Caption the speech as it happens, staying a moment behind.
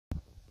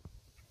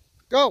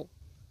Go.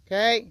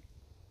 Okay.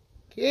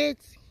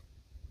 Kids.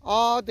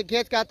 All the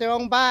kids got their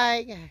own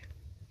bike.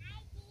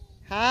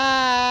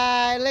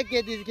 Hi. Look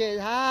at these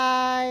kids.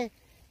 Hi.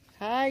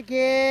 Hi,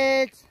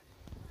 kids.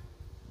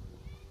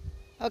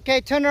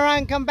 Okay, turn around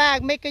and come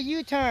back. Make a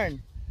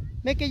U-turn.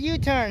 Make a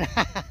U-turn.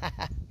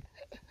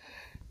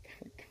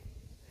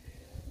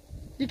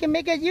 You can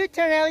make a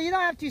U-turn, Ellie. You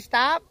don't have to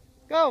stop.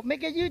 Go,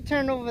 make a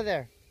U-turn over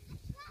there.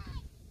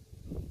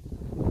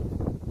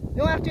 You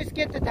don't have to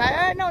skip the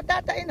tire. No,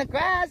 that's in the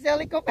grass,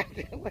 Ellie. Go back.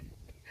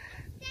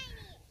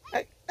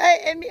 Hey,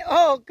 Amy.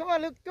 Oh, come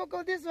on, Luke.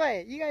 Go this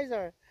way. You guys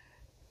are.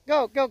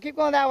 Go. Keep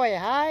going that way.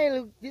 Hi,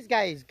 Luke. This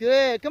guy is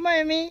good. Come on,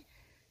 Amy.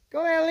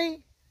 Go,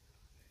 Ellie.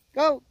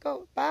 Go.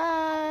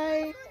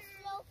 Bye.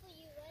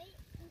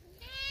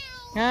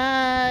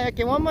 Hi.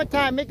 Okay, one more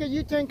time. Make a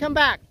U-turn. Come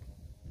back.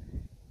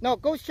 No,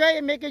 go straight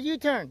and make a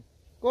U-turn.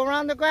 Go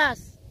around the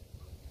grass.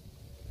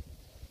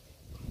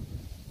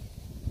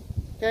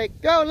 Okay,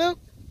 go, Luke.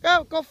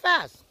 Go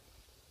fast.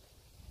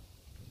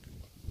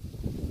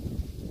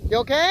 You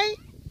okay?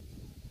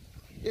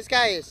 This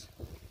guy is.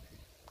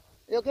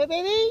 You okay,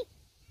 baby?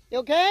 You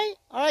okay?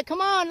 All right, come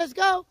on, let's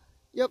go.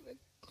 You...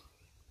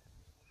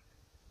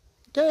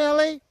 Okay,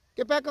 Ellie,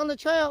 get back on the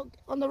trail,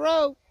 on the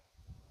road.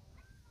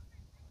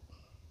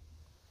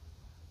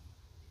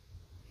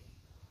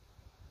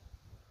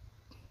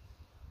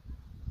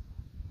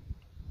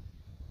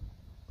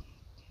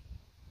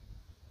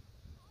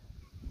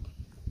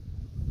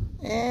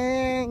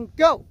 And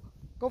go.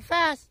 Go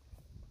fast.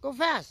 Go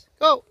fast.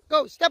 Go.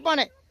 Step on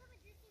it.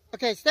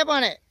 Okay, step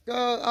on it. Go.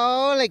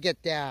 Oh, look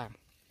at that.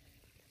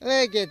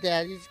 Look at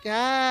that. This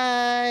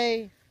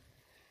guy.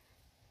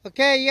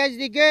 Okay, you guys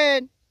did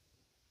good.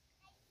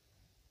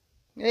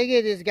 Look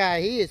at this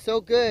guy. He is so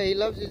good. He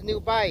loves his new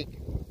bike.